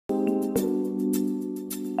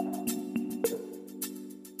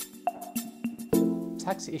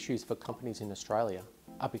Tax issues for companies in Australia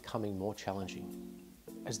are becoming more challenging.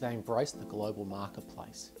 As they embrace the global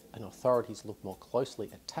marketplace and authorities look more closely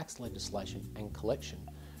at tax legislation and collection,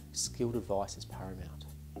 skilled advice is paramount.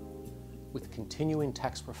 With continuing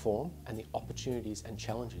tax reform and the opportunities and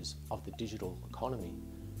challenges of the digital economy,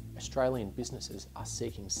 Australian businesses are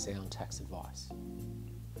seeking sound tax advice.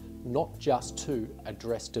 Not just to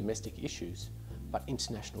address domestic issues, but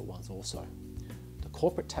international ones also. The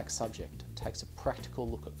corporate tax subject takes a practical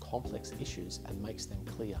look at complex issues and makes them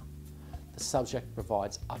clear. The subject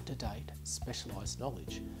provides up-to-date, specialised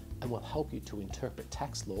knowledge and will help you to interpret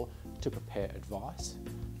tax law to prepare advice,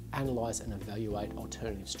 analyse and evaluate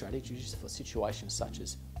alternative strategies for situations such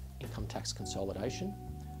as income tax consolidation,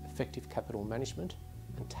 effective capital management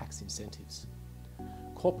and tax incentives.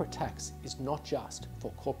 Corporate tax is not just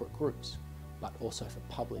for corporate groups, but also for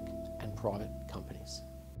public and private companies.